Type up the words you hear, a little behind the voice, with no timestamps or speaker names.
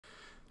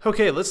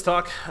Okay, let's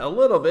talk a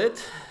little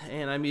bit,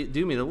 and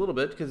do mean a little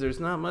bit because there's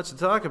not much to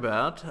talk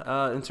about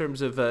in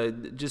terms of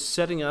just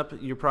setting up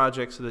your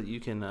project so that you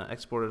can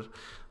export it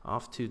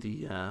off to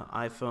the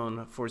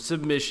iPhone for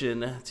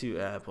submission to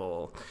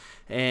Apple.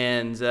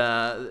 And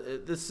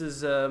this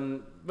is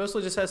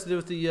mostly just has to do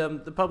with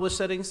the publish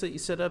settings that you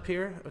set up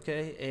here,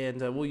 okay? And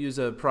we'll use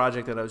a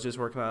project that I was just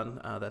working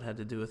on that had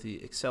to do with the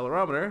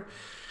accelerometer.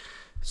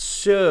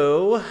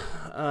 So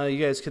you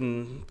guys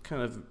can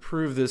kind of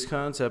prove this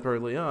concept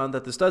early on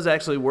that this does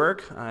actually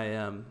work.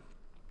 I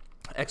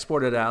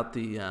exported out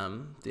the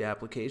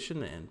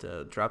application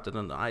and dropped it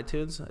onto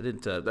iTunes. I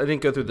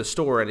didn't go through the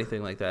store or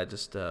anything like that.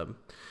 Just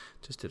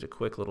did a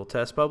quick little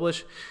test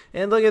publish.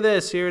 And look at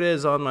this. Here it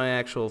is on my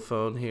actual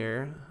phone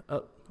here.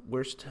 Oh,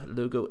 worst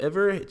logo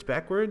ever. It's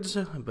backwards,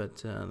 but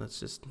that's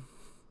just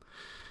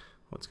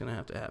what's going to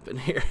have to happen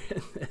here.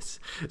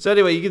 So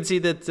anyway, you can see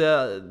that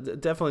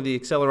definitely the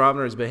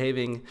accelerometer is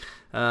behaving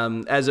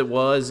as it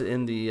was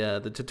in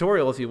the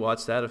tutorial. If you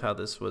watched that of how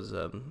this was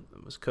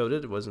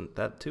coded,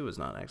 that too was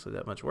not actually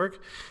that much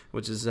work,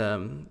 which is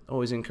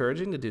always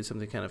encouraging to do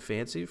something kind of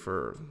fancy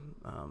for.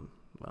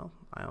 Well,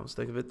 I almost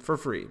think of it for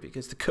free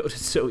because the code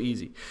is so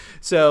easy.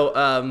 So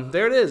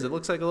there it is. It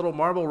looks like a little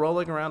marble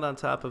rolling around on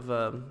top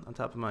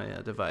of my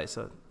device.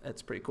 So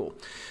that's pretty cool.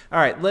 All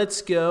right,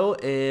 let's go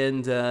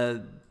and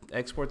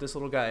export this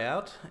little guy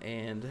out,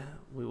 and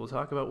we will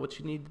talk about what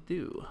you need to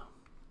do.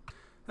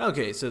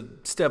 Okay, so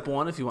step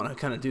one, if you want to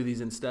kind of do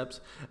these in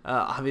steps,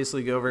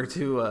 obviously go over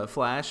to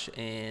Flash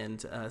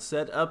and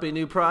set up a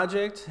new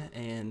project,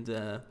 and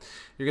you're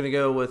going to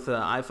go with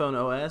iPhone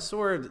OS,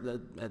 or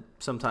at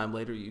some time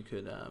later you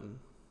could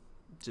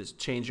just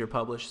change your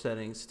publish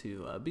settings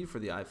to be for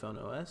the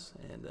iPhone OS.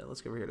 And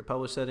let's go over here to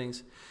publish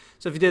settings.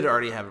 So if you did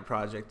already have a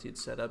project you'd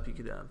set up, you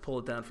could pull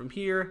it down from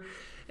here.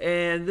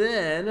 And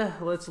then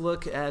let's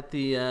look at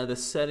the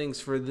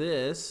settings for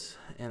this.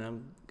 And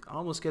I'm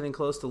almost getting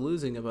close to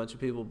losing a bunch of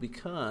people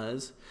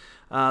because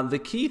the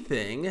key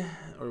thing,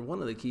 or one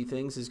of the key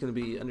things, is going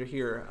to be under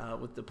here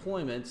with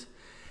deployment.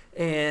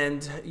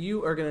 And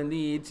you are going to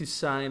need to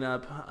sign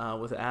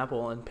up with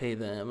Apple and pay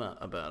them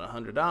about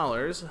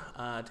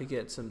 $100 to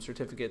get some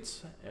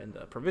certificates and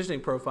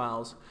provisioning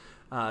profiles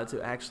to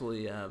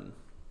actually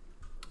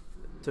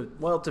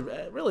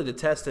to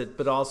test it,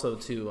 but also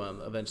to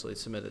eventually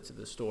submit it to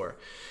the store.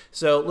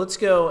 So let's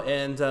go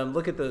and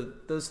look at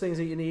those things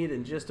that you need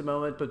in just a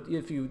moment. But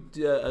if you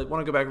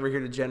want to go back over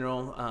here to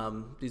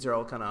general, these are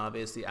all kind of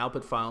obvious. The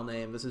output file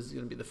name, this is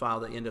going to be the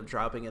file that you end up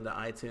dropping into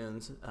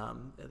iTunes.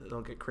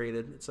 It'll get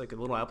created. It's like a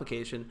little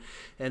application.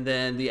 And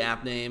then the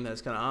app name,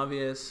 that's kind of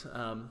obvious.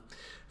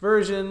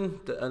 Version,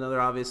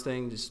 another obvious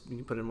thing, just you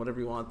can put in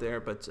whatever you want there,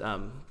 but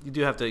you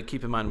do have to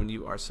keep in mind when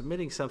you are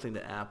submitting something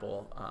to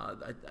Apple,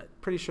 I'm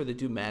pretty sure they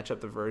do match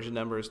up the version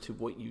numbers to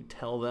what you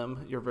tell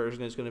them your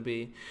version is going to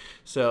be.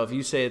 So if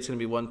you say it's going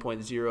to be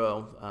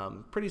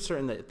 1.0, pretty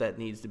certain that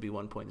needs to be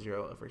 1.0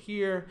 over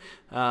here.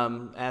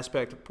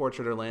 Aspect,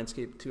 portrait, or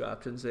landscape, two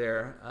options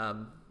there. I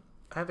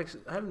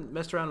haven't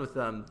messed around with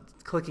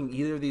clicking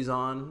either of these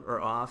on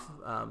or off,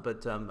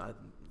 but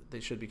they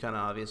should be kind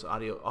of obvious.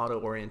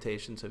 Auto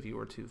orientation. So if you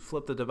were to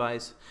flip the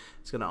device,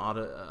 it's going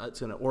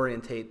to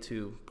orientate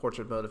to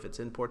portrait mode if it's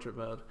in portrait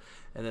mode.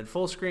 And then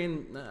full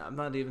screen, I'm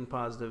not even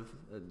positive.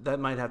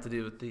 That might have to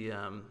do with the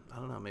I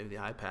don't know, maybe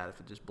the iPad if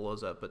it just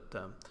blows up. But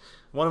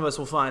one of us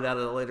will find out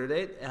at a later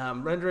date.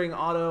 Rendering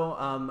auto.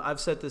 I've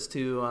set this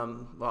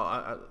to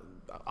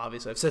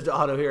obviously I've set to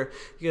auto here.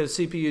 You go to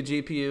CPU,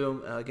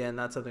 GPU. Again,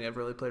 not something I've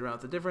really played around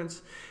with the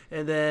difference.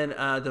 And then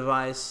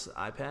device,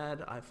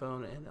 iPad,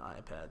 iPhone, and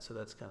iPad. So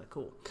that's kind of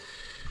cool.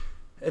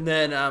 And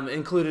then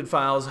included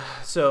files.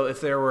 So if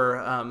there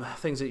were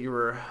things that you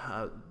were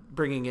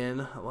bringing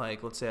in,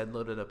 like let's say I'd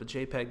loaded up a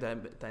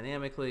JPEG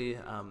dynamically,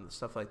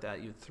 stuff like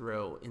that, you'd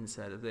throw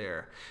inside of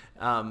there.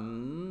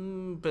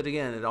 But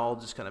again, it all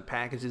just kind of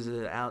packages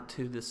it out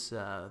to this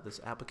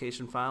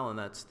application file, and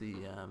that's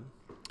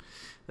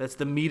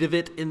the meat of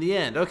it in the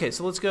end. Okay,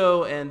 so let's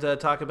go and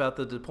talk about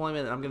the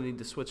deployment. I'm going to need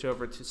to switch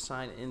over to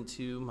sign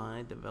into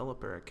my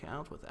developer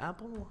account with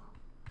Apple.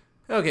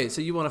 Okay,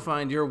 so you want to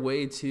find your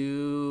way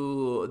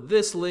to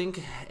this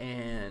link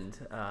and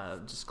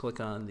just click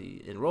on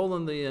the enroll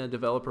in the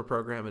developer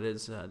program. It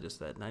is just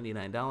that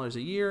 $99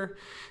 a year.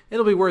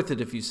 It'll be worth it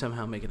if you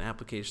somehow make an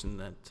application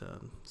that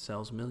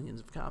sells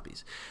millions of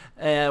copies.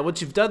 Once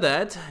you've done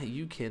that,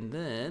 you can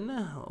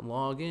then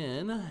log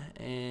in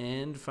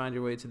and find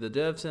your way to the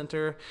Dev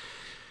Center.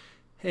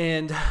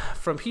 And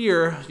from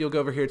here, you'll go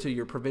over here to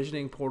your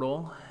provisioning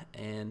portal,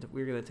 and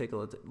we're going to take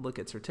a look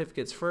at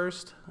certificates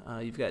first.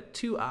 You've got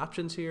two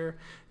options here,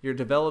 your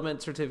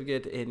development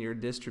certificate and your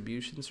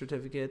distribution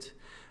certificate.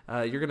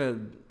 You're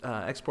going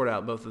to export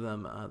out both of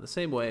them the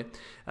same way.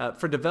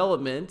 For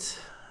development,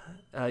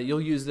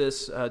 you'll use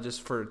this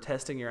just for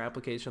testing your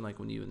application, like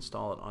when you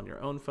install it on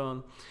your own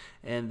phone.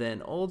 And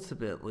then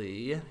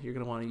ultimately, you're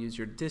going to want to use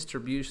your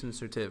distribution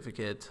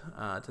certificate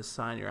to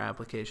sign your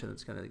application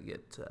that's going to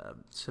get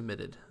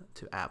submitted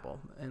to Apple,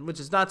 and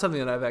which is not something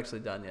that I've actually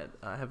done yet.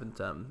 I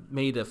haven't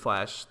made a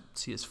Flash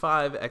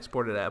CS5,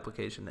 exported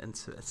application, and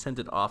sent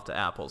it off to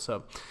Apple.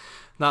 So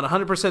not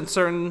 100%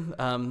 certain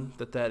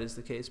that is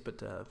the case,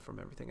 but from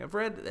everything I've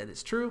read, that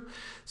is true.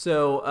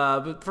 So,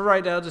 but for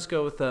right now, just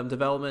go with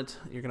development.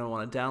 You're going to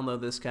want to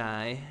download this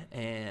guy,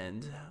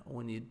 and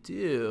when you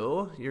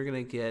do, you're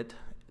going to get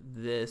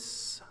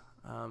this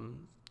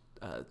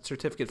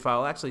certificate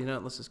file. Actually, you know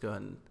what? Let's just go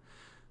ahead and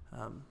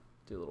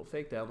do a little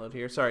fake download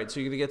here. Sorry, so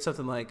you're going to get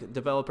something like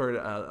developer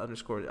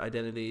underscore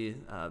identity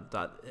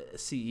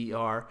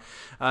 .cer.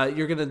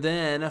 You're going to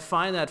then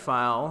find that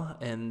file,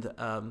 and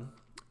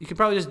you could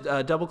probably just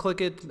double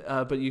click it,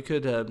 but you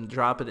could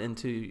drop it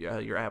into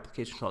your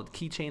application called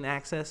Keychain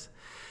Access,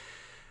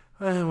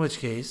 in which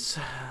case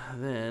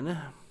then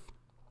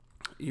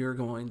you're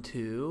going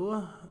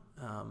to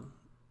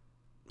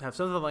have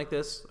something like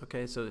this.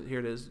 Okay, so here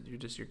it is. You're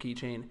just your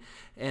keychain,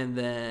 and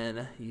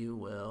then you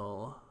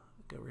will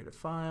go over here to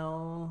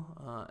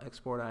File,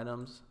 Export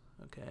Items.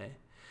 Okay,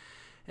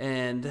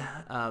 and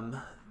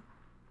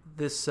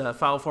this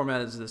file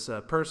format is this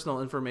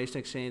Personal Information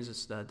Exchange.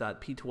 It's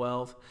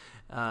 .p12.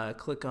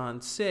 Click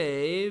on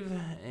Save,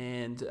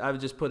 and I would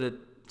just put it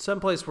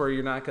someplace where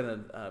you're not going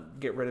to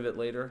get rid of it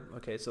later.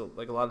 Okay, so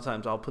like a lot of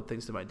times I'll put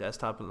things to my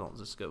desktop and I'll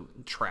just go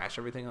trash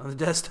everything on the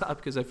desktop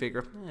because I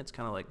figure it's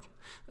kind of like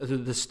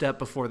the step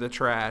before the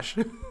trash.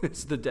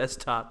 It's the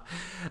desktop.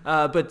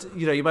 But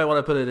you know, you might want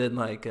to put it in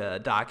like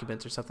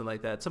documents or something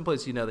like that,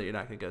 someplace you know that you're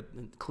not going to go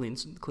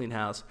clean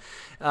house.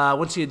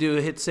 Once you do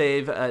hit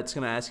save, it's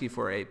going to ask you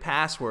for a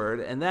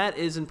password, and that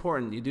is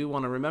important. You do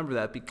want to remember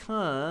that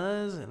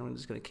because, and I'm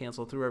just going to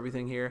cancel through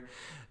everything here.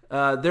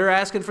 They're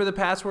asking for the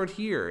password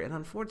here, and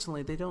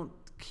unfortunately, they don't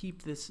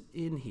keep this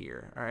in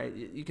here. All right,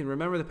 you can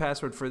remember the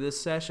password for this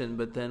session,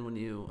 but then when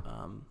you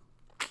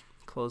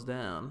close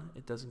down,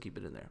 it doesn't keep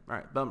it in there. All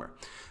right, bummer.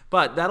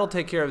 But that'll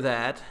take care of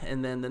that.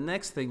 And then the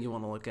next thing you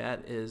want to look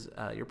at is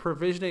your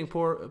provisioning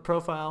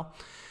profile.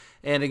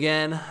 And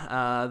again,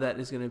 that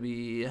is going to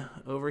be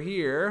over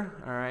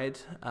here. All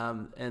right,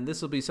 and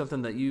this will be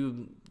something that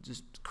you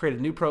just create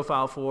a new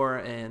profile for,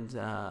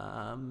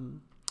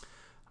 and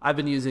I've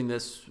been using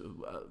this,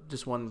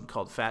 just one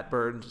called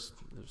Fatbird.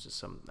 There's just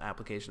some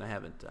application I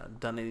haven't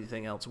done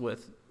anything else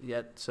with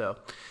yet, so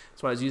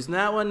that's why I was using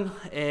that one.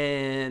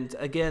 And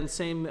again,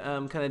 same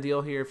kind of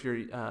deal here. If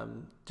you're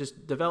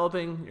just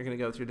developing, you're going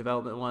to go with your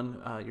development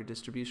one. Your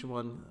distribution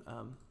one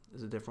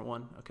is a different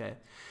one, okay?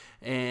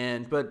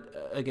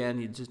 But again,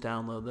 you just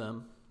download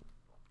them.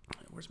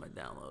 Where's my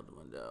download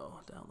window?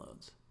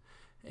 Downloads,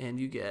 and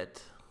you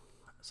get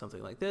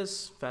something like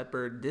this,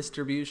 Fatbird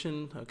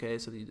distribution. Okay,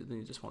 so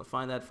you just want to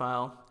find that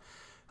file,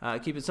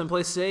 keep it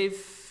someplace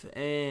safe,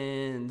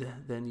 and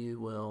then you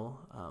will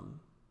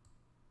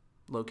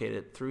locate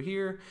it through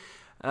here.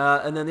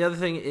 And then the other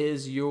thing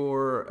is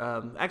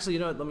your, actually, you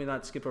know what, let me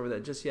not skip over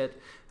that just yet.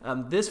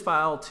 This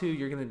file, too,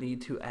 you're going to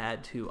need to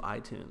add to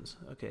iTunes.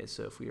 Okay,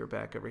 so if we are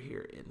back over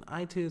here in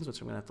iTunes,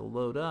 which I'm going to have to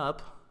load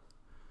up.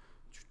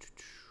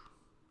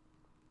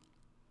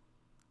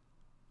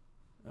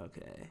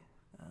 Okay.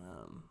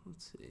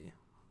 Let's see.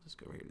 Just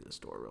go over here to the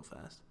store real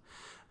fast.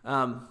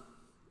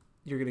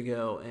 You're going to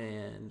go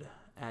and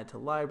add to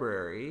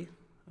library.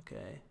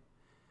 Okay.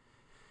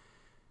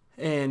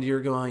 And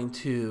you're going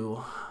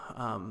to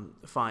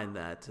find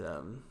that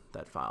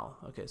that file.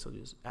 Okay, so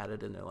just add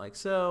it in there like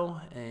so,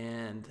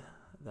 and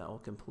that will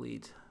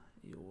complete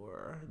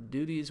your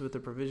duties with the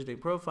provisioning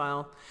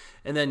profile.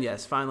 And then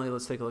yes, finally,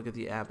 let's take a look at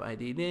the app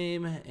ID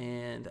name,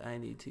 and I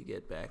need to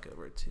get back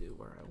over to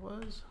where I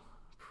was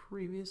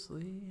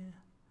previously.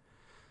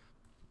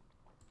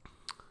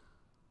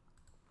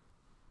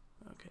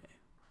 Okay.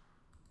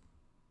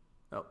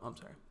 Oh, I'm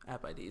sorry.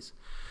 App IDs.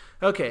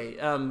 Okay,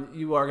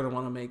 you are going to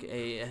want to make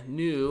a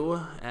new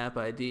app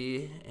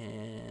ID,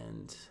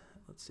 and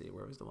let's see,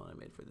 where was the one I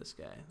made for this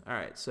guy? All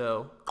right,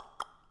 so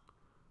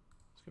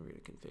let's go over to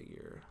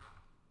configure.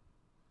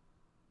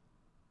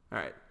 All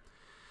right.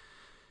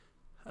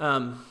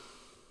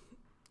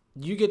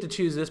 You get to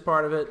choose this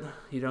part of it.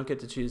 You don't get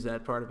to choose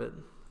that part of it.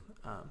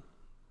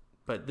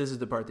 But this is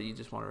the part that you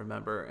just want to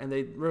remember. And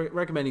they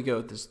recommend you go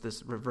with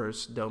this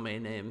reverse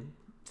domain name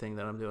thing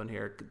that I'm doing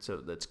here. So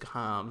that's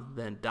com,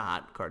 then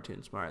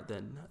 .cartoonsmart,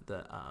 then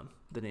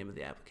the name of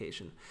the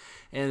application.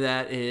 And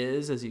that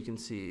is, as you can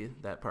see,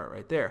 that part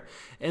right there.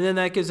 And then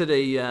that gives it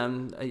a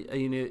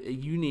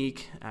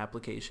unique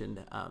application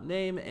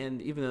name.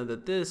 And even though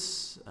that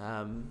this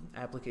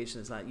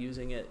application is not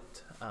using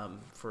it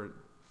for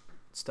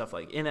stuff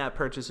like in-app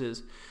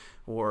purchases,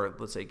 or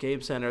let's say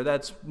Game Center,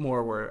 that's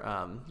more where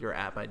your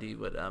app ID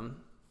would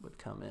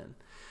come in.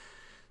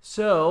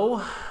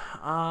 So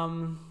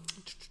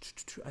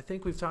I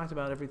think we've talked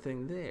about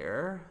everything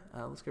there.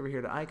 Let's go over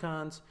here to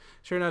icons.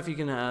 Sure enough, you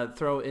can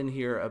throw in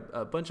here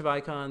a bunch of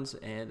icons,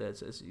 and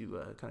as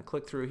you kind of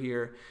click through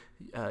here,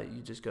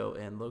 you just go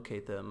and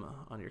locate them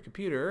on your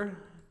computer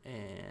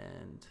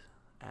and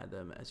add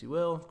them as you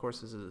will. Of course,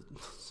 this is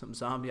some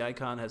zombie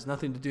icon, has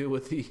nothing to do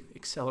with the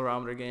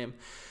accelerometer game,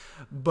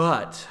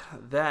 but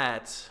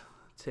that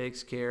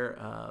takes care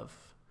of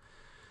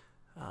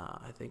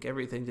I think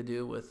everything to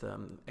do with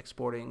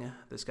exporting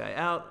this guy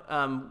out.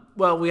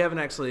 Well, we haven't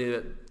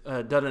actually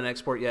done an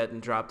export yet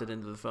and dropped it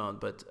into the phone,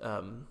 but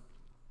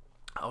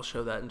I'll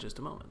show that in just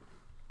a moment.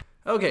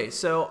 Okay,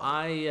 so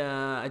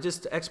I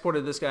just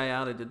exported this guy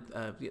out. I did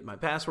get my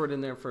password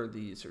in there for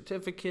the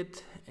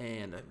certificate,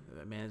 and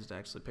I managed to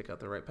actually pick out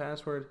the right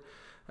password.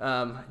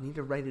 I need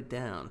to write it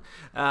down.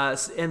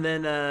 And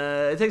then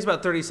it takes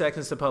about 30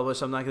 seconds to publish.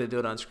 So I'm not going to do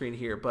it on screen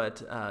here,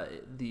 but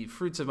the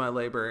fruits of my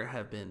labor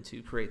have been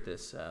to create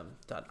this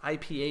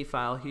 .ipa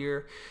file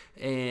here,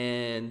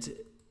 and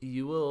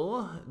you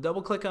will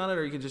double click on it,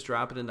 or you can just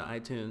drop it into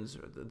iTunes,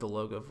 or the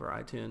logo for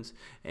iTunes,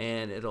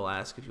 and it'll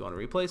ask if you want to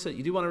replace it.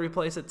 You do want to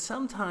replace it.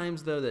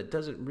 Sometimes, though, that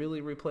doesn't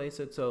really replace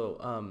it.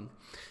 So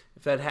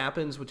if that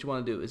happens, what you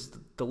want to do is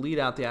delete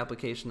out the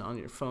application on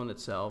your phone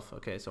itself.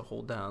 Okay, so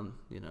hold down,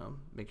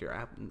 make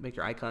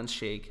your icons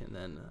shake, and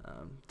then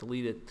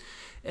delete it.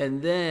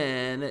 And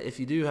then if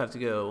you do have to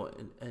go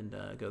and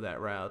go that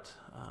route,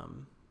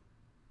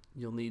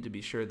 you'll need to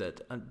be sure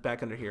that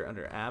back under here,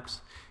 under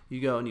apps,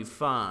 you go and you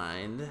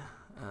find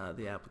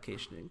the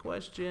application in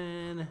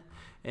question,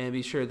 and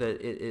be sure that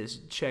it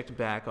is checked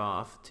back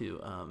off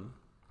to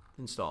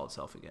install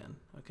itself again.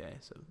 Okay,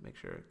 so make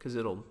sure, because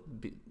it'll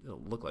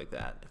look like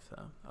that if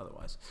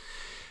otherwise.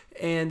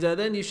 And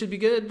then you should be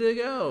good to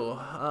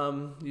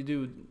go. You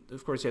do,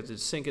 of course, you have to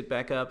sync it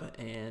back up,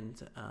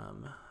 and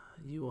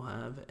you will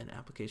have an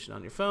application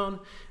on your phone.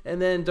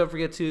 And then don't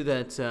forget too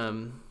that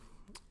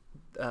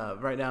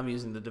right now I'm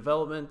using the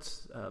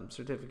development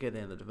certificate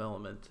and the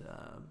development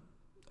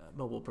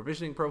mobile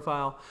provisioning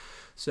profile.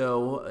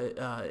 So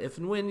if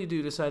and when you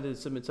do decide to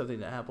submit something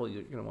to Apple,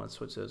 you're going to want to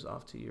switch those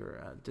off to your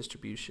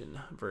distribution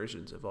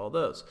versions of all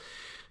those.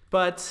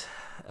 But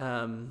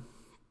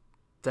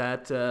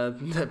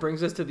that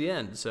brings us to the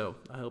end. So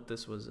I hope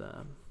this was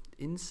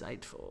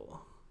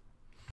insightful.